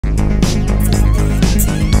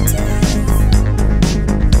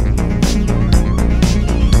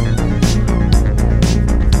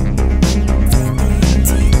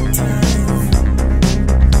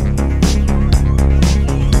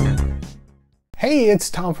Hey, it's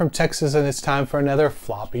Tom from Texas, and it's time for another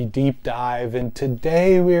Floppy Deep Dive. And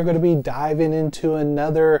today we are going to be diving into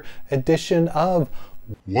another edition of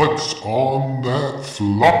What's on that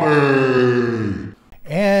floppy?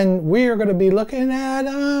 And we are going to be looking at,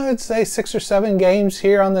 I'd say 6 or 7 games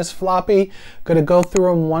here on this floppy. Going to go through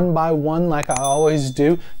them one by one like I always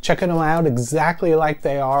do, checking them out exactly like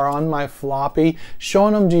they are on my floppy,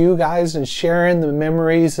 showing them to you guys and sharing the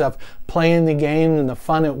memories of playing the game and the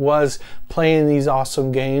fun it was playing these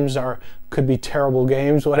awesome games, or could be terrible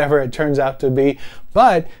games, whatever it turns out to be.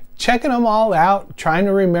 But checking them all out, trying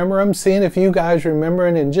to remember them, seeing if you guys remember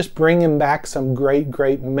it, and just bringing back some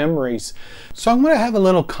great memories. So I'm going to have a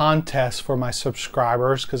little contest for my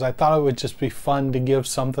subscribers because I thought it would just be fun to give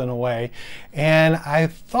something away. And I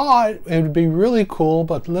thought it would be really cool,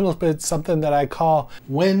 but a little bit something that I call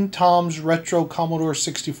Win Tom's Retro Commodore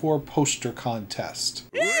 64 Poster Contest.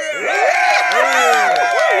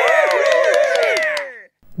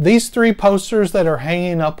 These 3 posters that are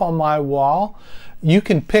hanging up on my wall, you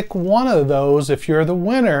can pick one of those if you're the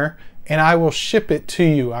winner, and I will ship it to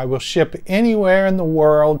you. I will ship anywhere in the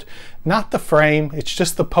world, not the frame, it's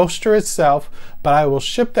just the poster itself, but I will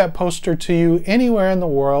ship that poster to you anywhere in the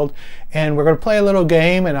world. And we're going to play a little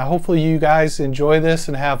game, and hopefully you guys enjoy this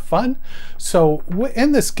and have fun. So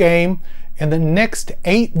in this game, in the next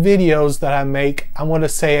 8 videos that I make, I want to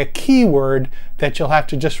say a keyword that you'll have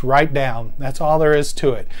to just write down. That's all there is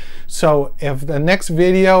to it. So if the next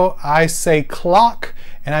video I say clock,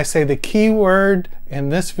 and I say the keyword in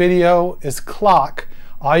this video is clock,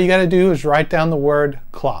 all you got to do is write down the word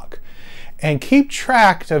clock. And keep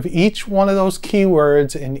track of each one of those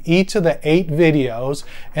keywords in each of the 8 videos.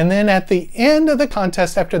 And then at the end of the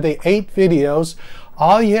contest, after the 8 videos,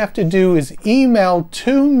 all you have to do is email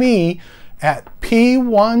to me at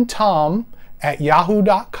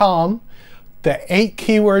p1tom@yahoo.com the 8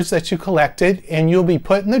 keywords that you collected, and you'll be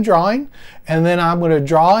put in the drawing. And then I'm going to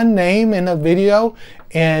draw a name in a video,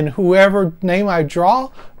 and whoever name I draw,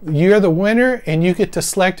 you're the winner, and you get to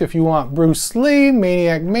select if you want Bruce Lee,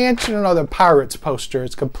 Maniac Mansion, or the Pirates poster.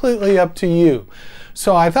 It's completely up to you.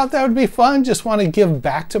 So I thought that would be fun. Just want to give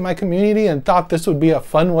back to my community and thought this would be a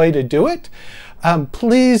fun way to do it.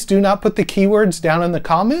 Please do not put the keywords down in the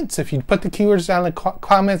comments. If you put the keywords down in the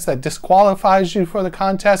comments, that disqualifies you for the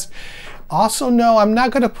contest. Also, no, I'm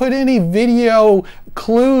not going to put any video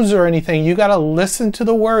clues or anything. You got to listen to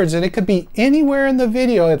the words, and it could be anywhere in the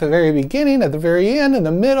video, at the very beginning, at the very end, in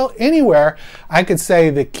the middle, anywhere. I could say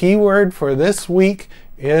the keyword for this week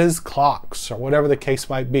is clocks, or whatever the case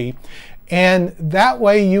might be. And that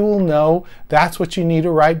way you will know that's what you need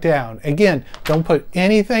to write down. Again, don't put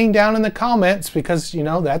anything down in the comments because, you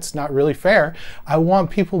know, that's not really fair. I want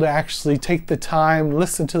people to actually take the time,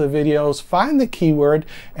 listen to the videos, find the keyword,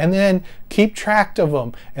 and then keep track of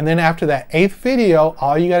them. And then after that 8th video,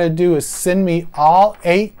 all you got to do is send me all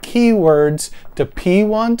 8 keywords to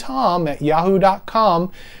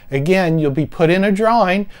p1tom@yahoo.com. Again, you'll be put in a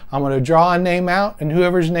drawing. I'm going to draw a name out, and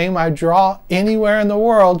whoever's name I draw anywhere in the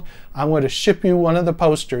world, I'm going to ship you one of the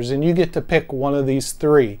posters, and you get to pick one of these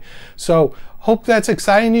 3. So hope that's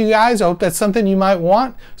exciting to you guys. I hope that's something you might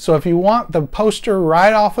want. So if you want the poster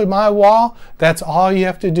right off of my wall, that's all you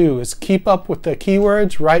have to do is keep up with the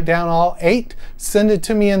keywords, write down all 8, send it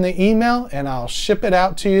to me in the email, and I'll ship it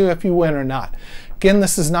out to you if you win or not. Again,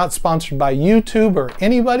 this is not sponsored by YouTube or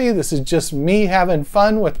anybody. This is just me having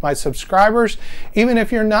fun with my subscribers. Even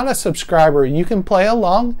if you're not a subscriber, you can play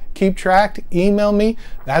along, keep track, email me.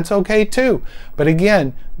 That's okay too. But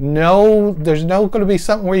again, no, there's no going to be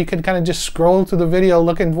something where you can kind of just scroll through the video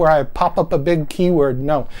looking where I pop up a big keyword.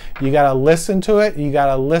 No, you got to listen to it. You got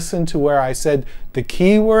to listen to where I said the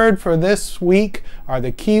keyword for this week or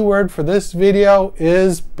the keyword for this video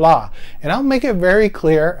is blah. And I'll make it very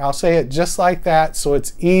clear. I'll say it just like that so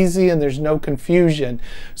it's easy and there's no confusion.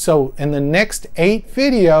 So in the next 8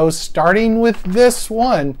 videos, starting with this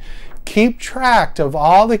one, keep track of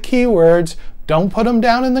all the keywords. Don't put them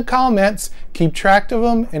down in the comments. Keep track of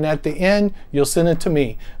them, and at the end, you'll send it to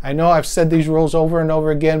me. I know I've said these rules over and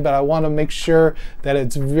over again, but I want to make sure that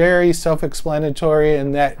it's very self-explanatory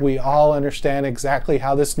and that we all understand exactly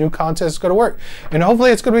how this new contest is going to work. And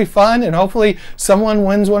hopefully it's going to be fun, and hopefully someone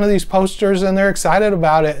wins one of these posters and they're excited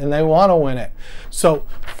about it and they want to win it. So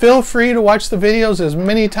feel free to watch the videos as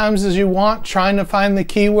many times as you want, trying to find the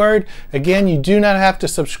keyword. Again, you do not have to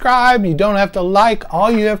subscribe. You don't have to like.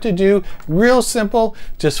 All you have to do, real simple,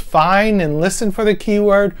 just find and listen for the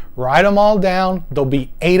keyword, write them all down. There'll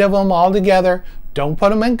be 8 of them all together. Don't put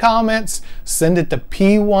them in comments. Send it to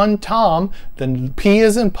P1Tom. The P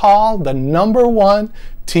is in Paul, the number 1,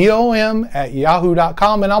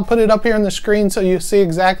 tom@yahoo.com, and I'll put it up here on the screen so you see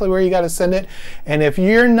exactly where you got to send it. And if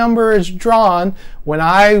your number is drawn, when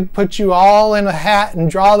I put you all in a hat and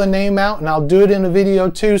draw the name out, and I'll do it in a video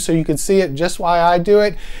too so you can see it just why I do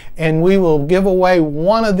it, and we will give away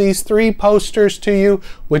one of these 3 posters to you,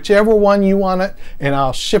 whichever one you want it, and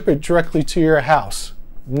I'll ship it directly to your house.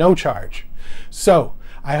 No charge. So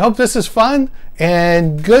I hope this is fun,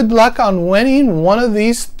 and good luck on winning one of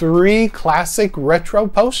these 3 classic retro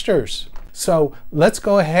posters. So let's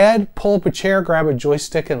go ahead, pull up a chair, grab a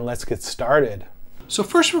joystick, and let's get started. So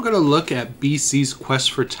first we're going to look at BC's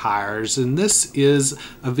Quest for Tires, and this is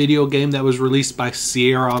a video game that was released by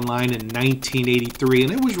Sierra Online in 1983,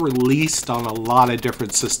 and it was released on a lot of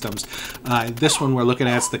different systems. This one we're looking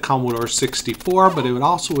at is the Commodore 64, but it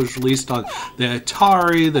also was released on the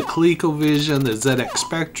Atari, the ColecoVision, the ZX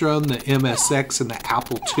Spectrum, the MSX, and the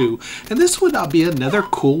Apple II. And this would be another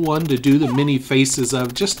cool one to do the mini faces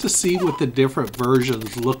of, just to see what the different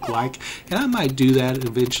versions look like, and I might do that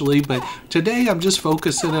eventually, but today I'm just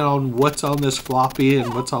focusing on what's on this floppy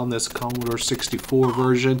and what's on this Commodore 64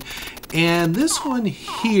 version. And this one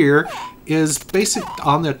here is basic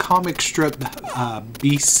on the comic strip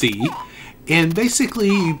BC. And basically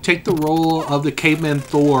you take the role of the caveman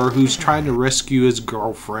Thor, who's trying to rescue his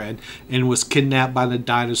girlfriend and was kidnapped by the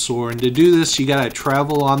dinosaur. And to do this, you got to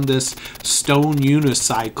travel on this stone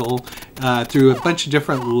unicycle through a bunch of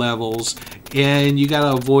different levels, and you got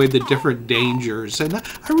to avoid the different dangers. And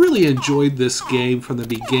I really enjoyed this game from the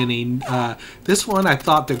beginning. This one, I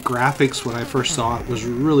thought the graphics when I first saw it was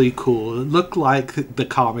really cool. It looked like the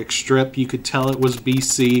comic strip. You could tell it was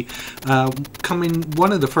BC.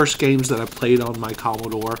 One of the first games that I played on my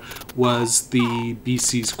Commodore was the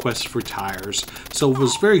BC's Quest for Tires. So it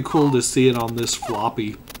was very cool to see it on this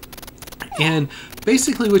floppy. And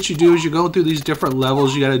basically what you do is you go through these different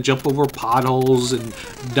levels. You got to jump over potholes and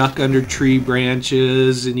duck under tree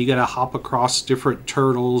branches, and you got to hop across different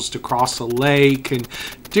turtles to cross a lake, and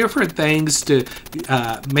different things to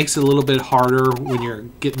makes it a little bit harder when you're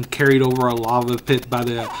getting carried over a lava pit by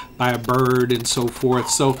a bird and so forth.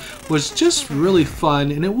 So it was just really fun,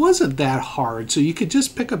 and it wasn't that hard. So you could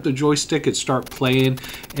just pick up the joystick and start playing,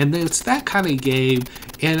 and it's that kind of game.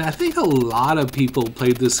 And I think a lot of people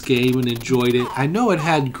played this game and enjoyed it. I know it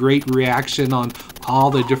had great reaction on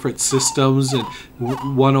all the different systems and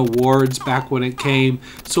won awards back when it came.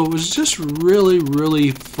 So it was just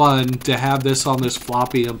really fun to have this on this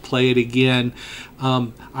floppy and play it again.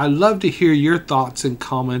 I'd love to hear your thoughts and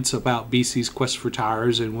comments about BC's Quest for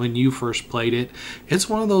Tires and when you first played it. It's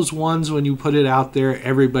one of those ones when you put it out there,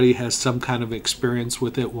 everybody has some kind of experience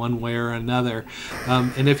with it one way or another.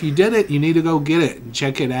 And if you did it, you need to go get it and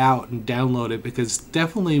check it out and download it, because it's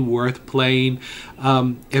definitely worth playing.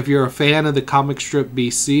 If you're a fan of the comic strip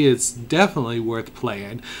BC, it's definitely worth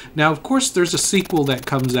playing. Now, of course, there's a sequel that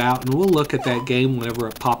comes out, and we'll look at that game whenever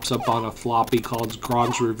it pops up on a floppy, called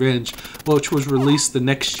Grog's Revenge, which was released the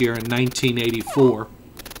next year in 1984.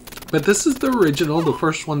 But this is the original, the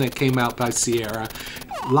first one that came out by Sierra.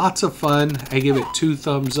 Lots of fun. I give it 2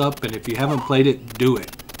 thumbs up, and if you haven't played it, do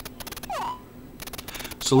it.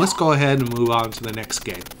 So let's go ahead and move on to the next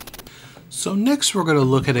game. So next we're going to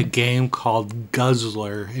look at a game called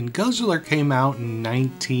Guzzler, and Guzzler came out in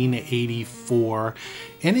 1984,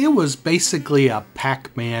 and it was basically a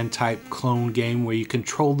Pac-Man type clone game where you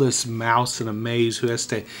control this mouse in a maze who has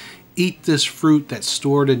to eat this fruit that's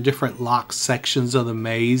stored in different locked sections of the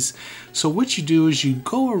maze. So what you do is you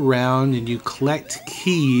go around and you collect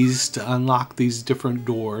keys to unlock these different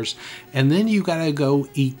doors, and then you gotta go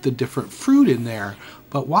eat the different fruit in there.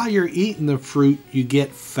 But while you're eating the fruit, you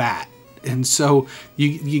get fat. And so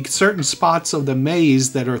you certain spots of the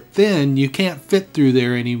maze that are thin, you can't fit through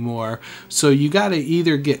there anymore. So you got to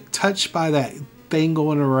either get touched by that thing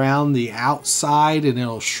going around the outside and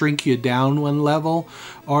it'll shrink you down one level,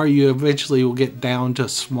 or you eventually will get down to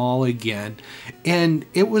small again. And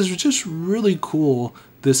it was just really cool,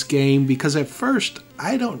 this game, because at first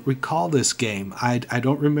I don't recall this game. I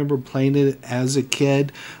don't remember playing it as a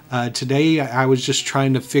kid. Today I was just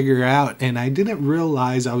trying to figure out, and I didn't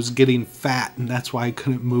realize I was getting fat, and that's why I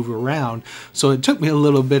couldn't move around. So it took me a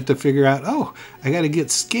little bit to figure out, oh, I got to get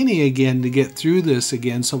skinny again to get through this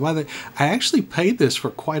again. So I actually played this for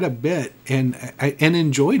quite a bit and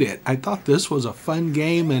enjoyed it. I thought this was a fun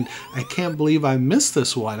game, and I can't believe I missed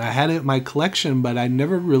this one. I had it in my collection, but I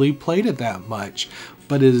never really played it that much.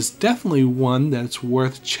 But it is definitely one that's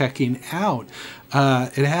worth checking out.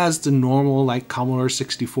 It has the normal, like, Commodore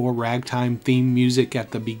 64 ragtime theme music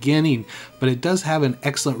at the beginning, but it does have an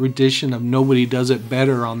excellent rendition of Nobody Does It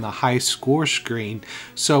Better on the high score screen.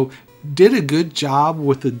 So did a good job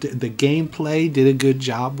with the gameplay, did a good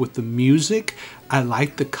job with the music. I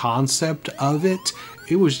liked the concept of it.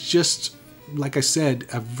 It was just, like I said,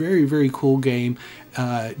 a very, very cool game.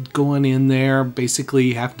 Going in there, basically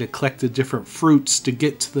you have to collect the different fruits to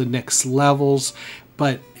get to the next levels.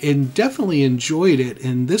 But definitely enjoyed it,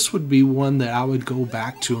 and this would be one that I would go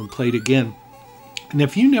back to and play it again. And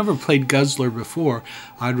if you never played Guzzler before,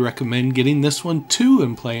 I'd recommend getting this one too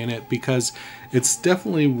and playing it, because it's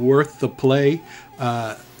definitely worth the play.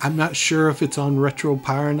 I'm not sure if it's on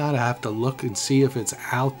RetroPie or not. I have to look and see if it's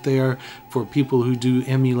out there for people who do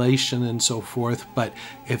emulation and so forth. But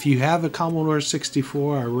if you have a Commodore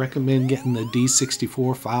 64, I recommend getting the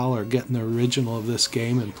D64 file or getting the original of this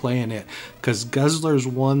game and playing it, because Guzzler's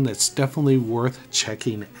one that's definitely worth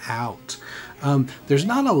checking out. There's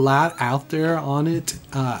not a lot out there on it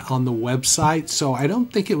on the website, so I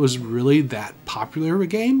don't think it was really that popular of a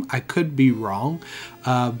game. I could be wrong,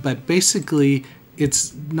 but basically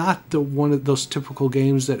it's not one of those typical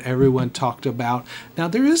games that everyone talked about. Now,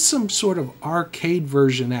 there is some sort of arcade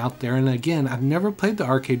version out there, and again, I've never played the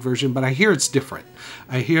arcade version, but I hear it's different.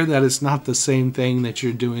 I hear that it's not the same thing that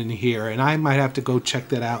you're doing here, and I might have to go check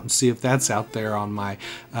that out and see if that's out there on my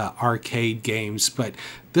arcade games. But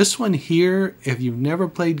this one here, if you've never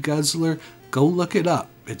played Guzzler, go look it up.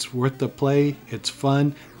 It's worth the play, it's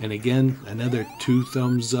fun, and again, another 2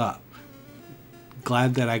 thumbs up.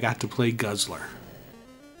 Glad that I got to play Guzzler.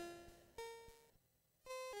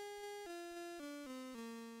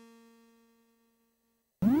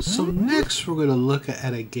 So next we're going to look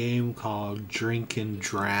at a game called Drink and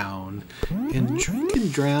Drown. And Drink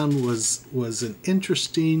and Drown was an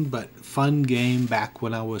interesting but fun game back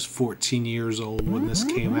when I was 14 years old when this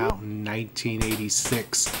came out in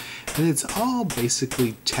 1986. And it's all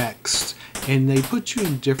basically text, and they put you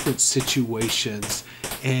in different situations,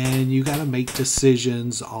 and you got to make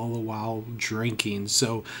decisions all the while drinking.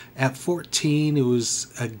 So at 14, it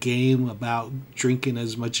was a game about drinking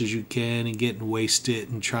as much as you can and getting wasted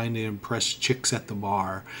and trying to impress chicks at the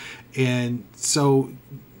bar. And so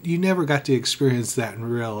you never got to experience that in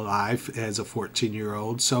real life as a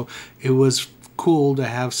 14-year-old. So it was cool to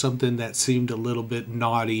have something that seemed a little bit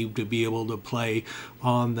naughty to be able to play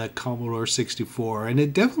on the Commodore 64. And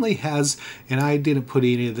it definitely has, and I didn't put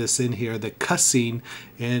any of this in here, the cussing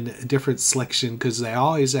in a different selection, because they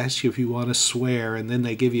always ask you if you want to swear, and then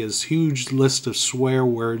they give you this huge list of swear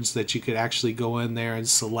words that you could actually go in there and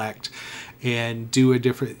select and do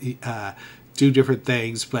different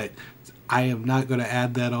things. But I am not going to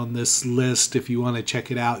add that on this list. If you want to check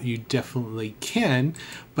it out, you definitely can.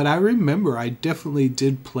 But I remember I definitely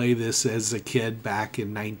did play this as a kid back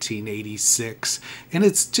in 1986. And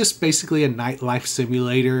it's just basically a nightlife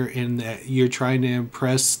simulator in that you're trying to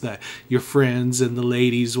impress your friends and the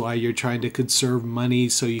ladies while you're trying to conserve money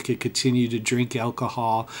so you could continue to drink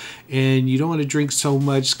alcohol. And you don't want to drink so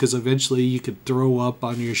much because eventually you could throw up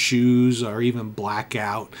on your shoes or even black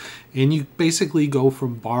out. And you basically go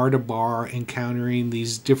from bar to bar encountering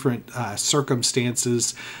these different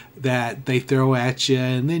circumstances that they throw at you,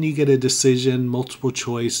 and then you get a decision, multiple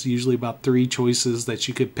choice, usually about 3 choices that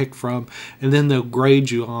you could pick from, and then they'll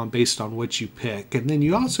grade you on based on what you pick. And then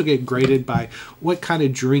you also get graded by what kind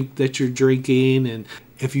of drink that you're drinking, and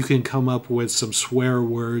if you can come up with some swear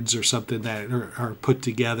words or something that are put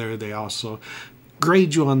together, they also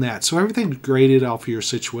grade you on that. So everything's graded off of your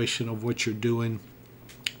situation of what you're doing.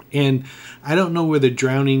 And I don't know where the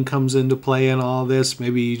drowning comes into play in all this.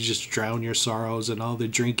 Maybe you just drown your sorrows and all the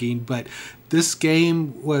drinking. But this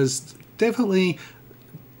game was definitely,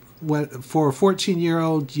 for a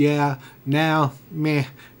 14-year-old, yeah. Now, meh,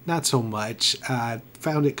 not so much. I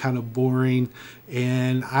found it kind of boring,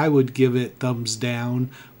 and I would give it thumbs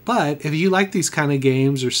down. But if you like these kind of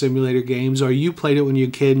games or simulator games, or you played it when you were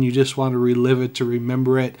a kid and you just want to relive it to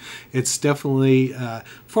remember it, it's definitely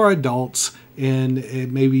for adults, and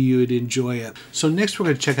maybe you would enjoy it. So next we're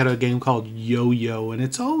going to check out a game called Yo-Yo, and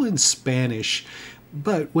it's all in Spanish.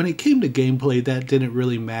 But when it came to gameplay, that didn't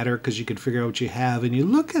really matter because you could figure out what you have. And you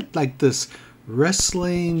look at like this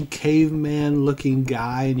wrestling caveman looking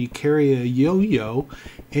guy, and you carry a yo-yo,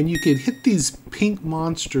 and you can hit these pink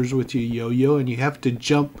monsters with your yo-yo, and you have to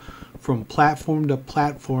jump from platform to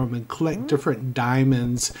platform and collect different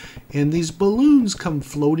diamonds, and these balloons come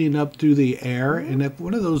floating up through the air, and if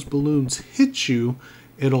one of those balloons hits you,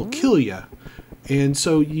 it'll kill you. And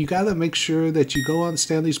so you got to make sure that you go on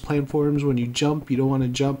stand these platforms. When you jump, you don't want to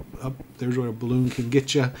jump up. There's where a balloon can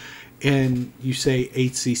get you. And you say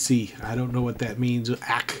HCC. I don't know what that means,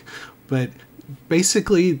 but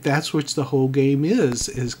basically that's what the whole game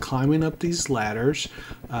is climbing up these ladders,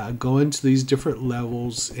 going to these different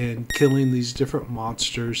levels and killing these different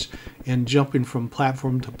monsters and jumping from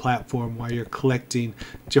platform to platform while you're collecting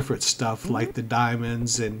different stuff like the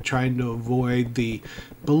diamonds and trying to avoid the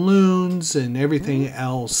balloons and everything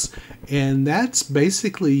else. And that's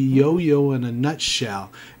basically Yo-Yo in a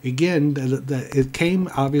nutshell. Again, it came,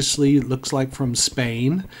 obviously, it looks like from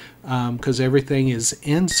Spain, because everything is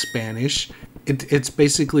in Spanish. It's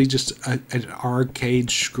basically just an arcade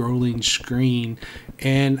scrolling screen.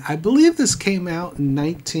 And I believe this came out in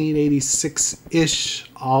 1986-ish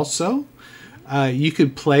also. You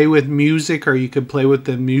could play with music, or you could play with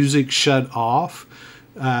the music shut off.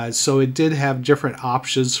 So it did have different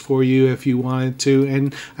options for you if you wanted to.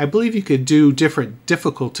 And I believe you could do different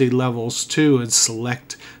difficulty levels too and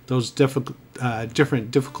select those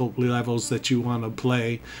different difficulty levels that you want to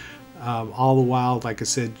play. All the while, like I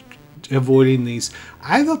said, avoiding these.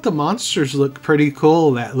 I thought the monsters looked pretty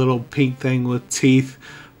cool. That little pink thing with teeth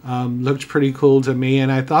looked pretty cool to me,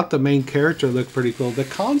 and I thought the main character looked pretty cool. The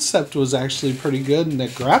concept was actually pretty good, and the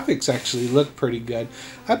graphics actually looked pretty good.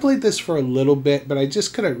 I played this for a little bit, but I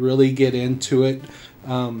just couldn't really get into it.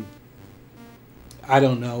 I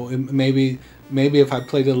don't know. Maybe if I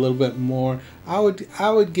played it a little bit more, I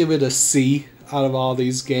would give it a C out of all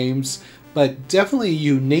these games. But definitely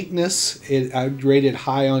uniqueness. I'd rate it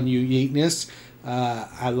high on uniqueness.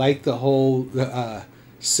 I like the whole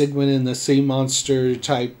Sigmund and the Sea Monster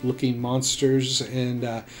type looking monsters.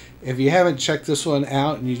 And if you haven't checked this one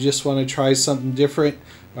out and you just want to try something different,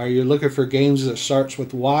 or you're looking for games that starts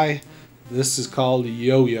with Y, this is called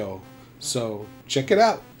Yo-Yo. So check it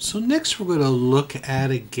out. So next we're going to look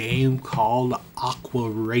at a game called Aqua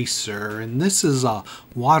Racer, and this is a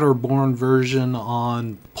waterborne version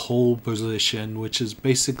on pole position, which is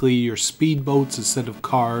basically your speedboats instead of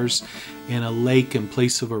cars in a lake in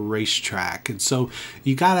place of a racetrack. And so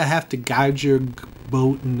you have to guide your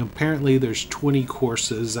boat, and apparently there's 20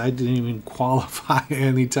 courses. I didn't even qualify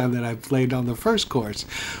any time that I played on the first course,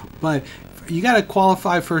 but you got to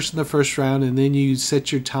qualify first in the first round, and then you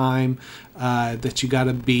set your time that you got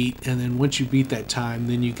to beat, and then once you beat that time,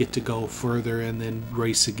 then you get to go further and then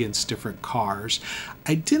race against different cars.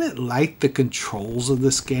 I didn't like the controls of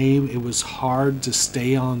this game. It was hard to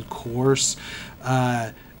stay on course.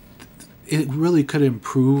 It really could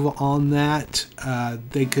improve on that.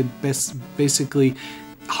 They could basically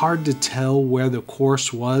hard to tell where the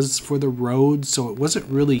course was for the road, so it wasn't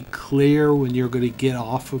really clear when you're going to get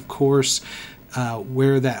off of course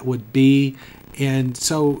where that would be, and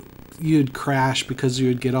so you'd crash because you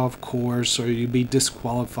would get off course, or you'd be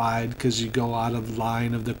disqualified because you go out of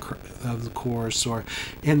line of the course, or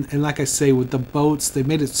and like I say, with the boats, they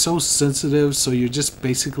made it so sensitive, so you're just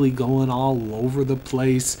basically going all over the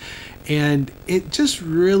place, and it just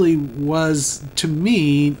really was, to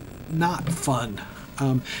me, not fun.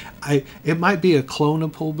 It might be a clone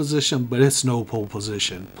of pole position, but it's no pole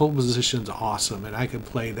position. Pole position's awesome, and I can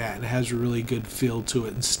play that, and it has a really good feel to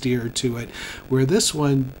it and steer to it. Where this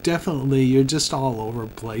one, definitely, you're just all over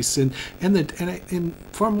the place. And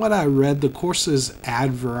from what I read, the courses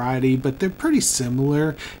add variety, but they're pretty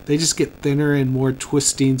similar. They just get thinner and more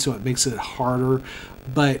twisting, so it makes it harder.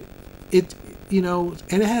 But it, and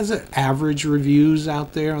it has average reviews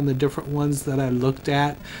out there on the different ones that I looked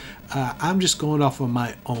at. I'm just going off of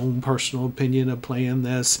my own personal opinion of playing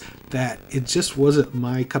this, that it just wasn't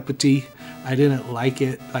my cup of tea. I didn't like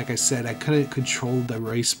it. Like I said, I couldn't control the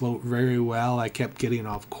race boat very well. I kept getting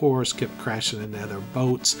off course, kept crashing into other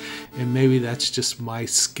boats, and maybe that's just my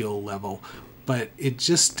skill level. But it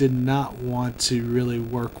just did not want to really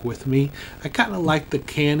work with me. I kind of like the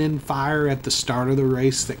cannon fire at the start of the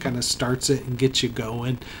race that kind of starts it and gets you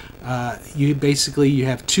going. You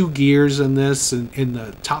have 2 gears in this, and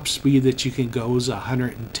the top speed that you can go is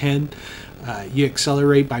 110. You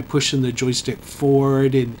accelerate by pushing the joystick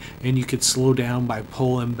forward, and you could slow down by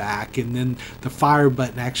pulling back, and then the fire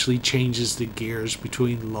button actually changes the gears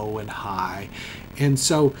between low and high. And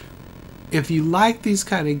so if you like these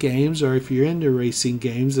kind of games, or if you're into racing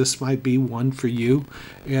games, this might be one for you.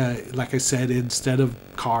 Like I said, instead of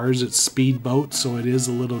cars, it's speedboats, so it is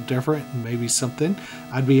a little different, and maybe something.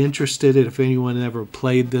 I'd be interested if anyone ever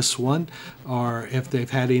played this one, or if they've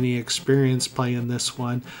had any experience playing this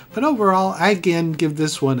one. But overall, I again give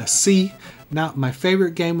this one a C. Not my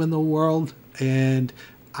favorite game in the world, and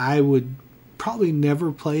I would probably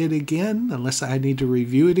never play it again unless I need to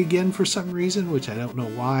review it again for some reason, which I don't know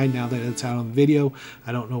why. Now that it's out on video,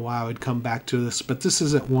 I don't know why I would come back to this, but this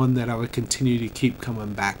isn't one that I would continue to keep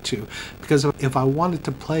coming back to, because if I wanted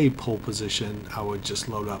to play Pole Position, I would just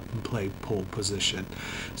load up and play Pole Position.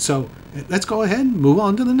 So let's go ahead and move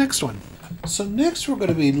on to the next one. So next we're going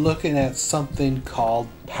to be looking at something called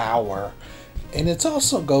Power, and it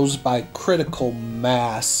also goes by Critical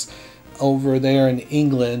Mass. Over there in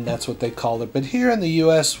England, that's what they called it, but here in the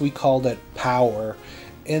US we called it Power.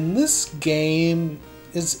 And this game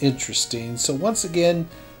is interesting. So once again,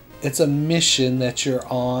 it's a mission that you're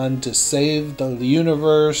on to save the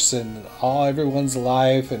universe and everyone's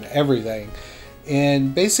life and everything.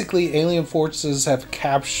 And basically alien forces have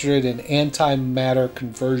captured an antimatter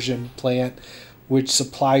conversion plant which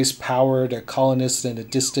supplies power to colonists in a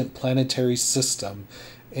distant planetary system.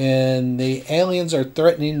 And the aliens are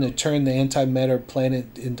threatening to turn the antimatter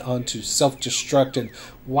planet onto self-destruct and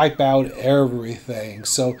wipe out everything.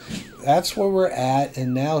 So that's where we're at.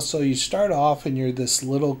 And now, so you start off and you're this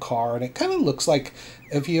little car, and it kind of looks like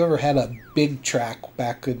if you ever had a big track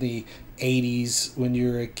back in the 80s when you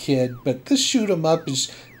were a kid. But this shoot 'em up is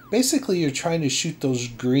basically you're trying to shoot those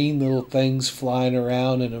green little things flying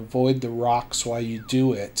around and avoid the rocks while you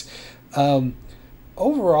do it.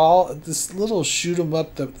 Overall, this little shoot 'em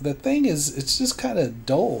up, the thing is, it's just kind of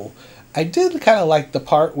dull. I did kind of like the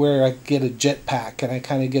part where I get a jetpack and I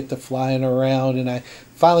kind of get to flying around, and I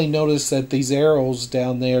finally noticed that these arrows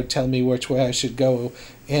down there tell me which way I should go.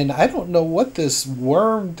 And I don't know what this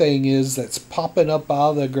worm thing is that's popping up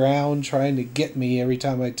out of the ground trying to get me every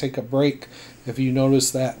time I take a break, if you notice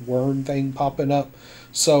that worm thing popping up.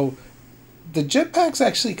 So the jetpack's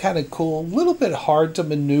actually kind of cool. A little bit hard to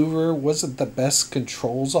maneuver. Wasn't the best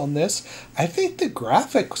controls on this. I think the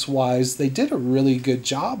graphics wise, they did a really good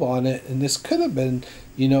job on it, and this could have been,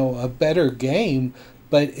 you know, a better game,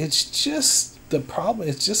 but it's just the problem.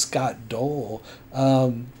 It's just got dull.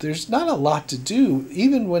 There's not a lot to do.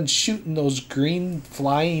 Even when shooting those green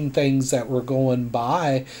flying things that were going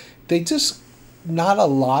by, they just not a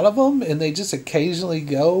lot of them, and they just occasionally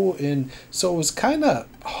go, and so it was kind of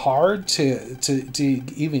hard to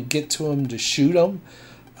even get to them to shoot them.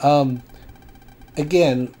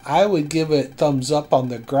 Again, I would give it thumbs up on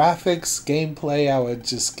the graphics. Gameplay, I would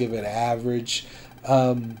just give it average.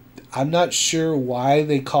 I'm not sure why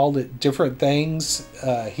they called it different things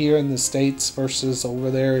here in the States versus over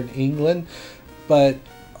there in England, but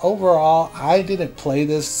overall, I didn't play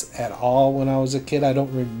this at all when I was a kid. I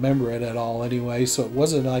don't remember it at all anyway, so it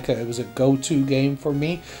wasn't like it was a go-to game for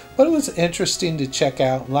me, but it was interesting to check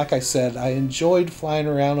out. And like I said, I enjoyed flying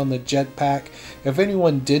around on the jetpack. If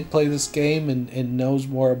anyone did play this game and knows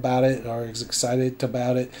more about it or is excited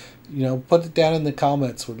about it, you know, put it down in the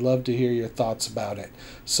comments. Would love to hear your thoughts about it.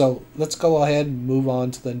 So let's go ahead and move on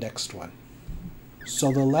to the next one.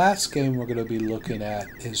 So the last game we're going to be looking at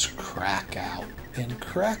is Krackout. And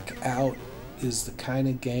Krakout is the kind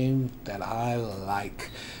of game that I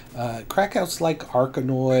like. Krackout's like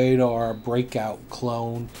Arkanoid or a Breakout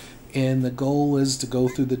clone, and the goal is to go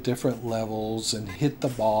through the different levels and hit the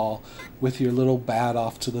ball with your little bat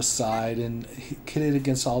off to the side and hit it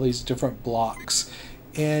against all these different blocks.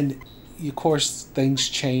 And of course things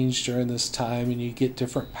change during this time, and you get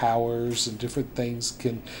different powers and different things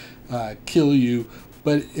can kill you,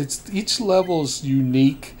 but each level is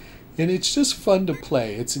unique. And it's just fun to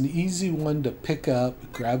play. It's an easy one to pick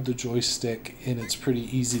up, grab the joystick, and it's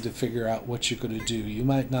pretty easy to figure out what you're going to do. You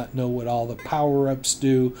might not know what all the power-ups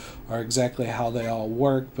do or exactly how they all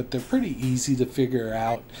work, but they're pretty easy to figure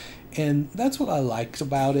out. And that's what I liked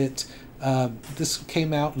about it. This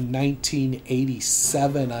came out in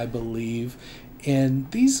 1987, I believe. And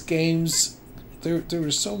these games, there were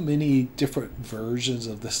so many different versions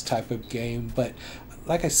of this type of game, but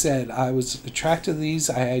like I said, I was attracted to these.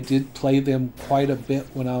 I did play them quite a bit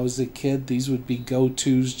when I was a kid. These would be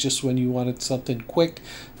go-tos just when you wanted something quick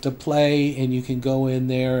to play and you can go in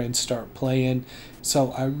there and start playing.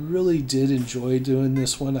 So I really did enjoy doing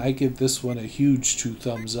this one. I give this one a huge 2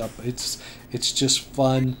 thumbs up. It's just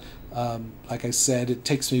fun. Like I said, it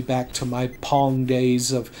takes me back to my Pong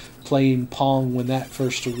days of playing Pong when that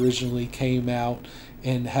first originally came out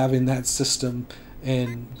and having that system.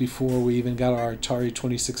 And before we even got our Atari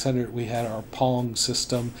 2600, we had our Pong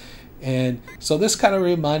system. And so this kind of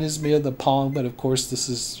reminds me of the Pong, but of course this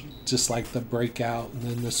is just like the Breakout and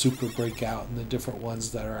then the Super Breakout and the different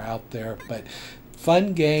ones that are out there. But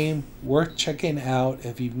fun game, worth checking out.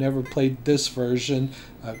 If you've never played this version,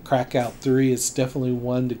 Krackout 3 is definitely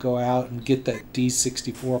one to go out and get that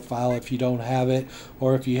D64 file if you don't have it,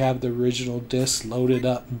 or if you have the original disc, load it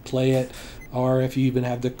up and play it. or if you even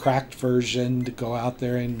have the cracked version, to go out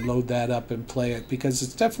there and load that up and play it, because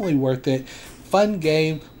it's definitely worth it. Fun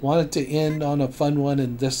game, wanted to end on a fun one,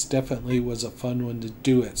 and this definitely was a fun one to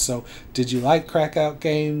do it. So did you like Krackout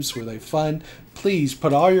games? Were they fun? Please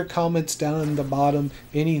put all your comments down in the bottom,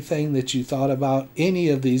 anything that you thought about any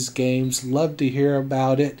of these games. Love to hear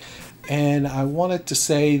about it. And I wanted to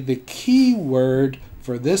say the key word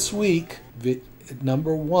for this week,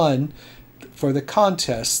 number 1 for the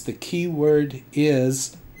contest, the key word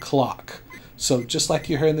is clock. So just like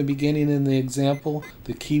you heard in the beginning in the example,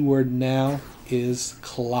 the key word now is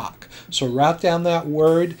clock. So write down that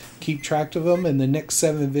word, keep track of them. In the next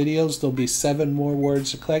 7 videos, there'll be 7 more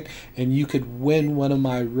words to collect, and you could win one of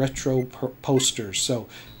my retro posters. So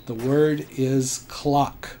the word is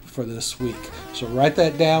clock for this week. So write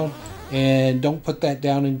that down, and don't put that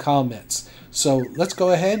down in comments. So let's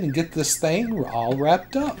go ahead and get this thing all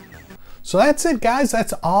wrapped up. So that's it, guys.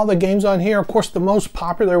 That's all the games on here. Of course, the most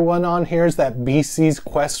popular one on here is that BC's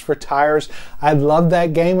Quest for Tires. I love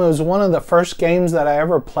that game. It was one of the first games that I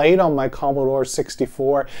ever played on my Commodore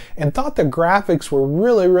 64, and thought the graphics were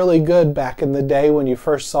really, really good back in the day when you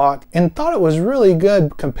first saw it, and thought it was really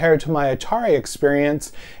good compared to my Atari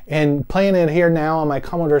experience. And playing it here now on my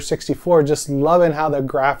Commodore 64, just loving how the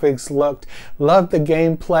graphics looked. Loved the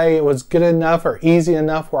gameplay. It was good enough or easy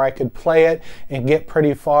enough where I could play it and get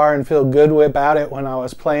pretty far and feel good about it when I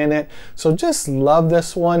was playing it. So just love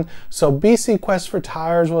this one. So BC Quest for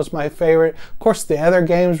Tires was my favorite. Of course, the other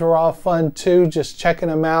games were all fun too, just checking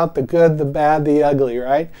them out, the good, the bad, the ugly,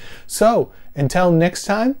 right? So until next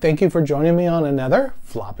time, thank you for joining me on another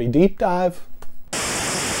Floppy Deep Dive.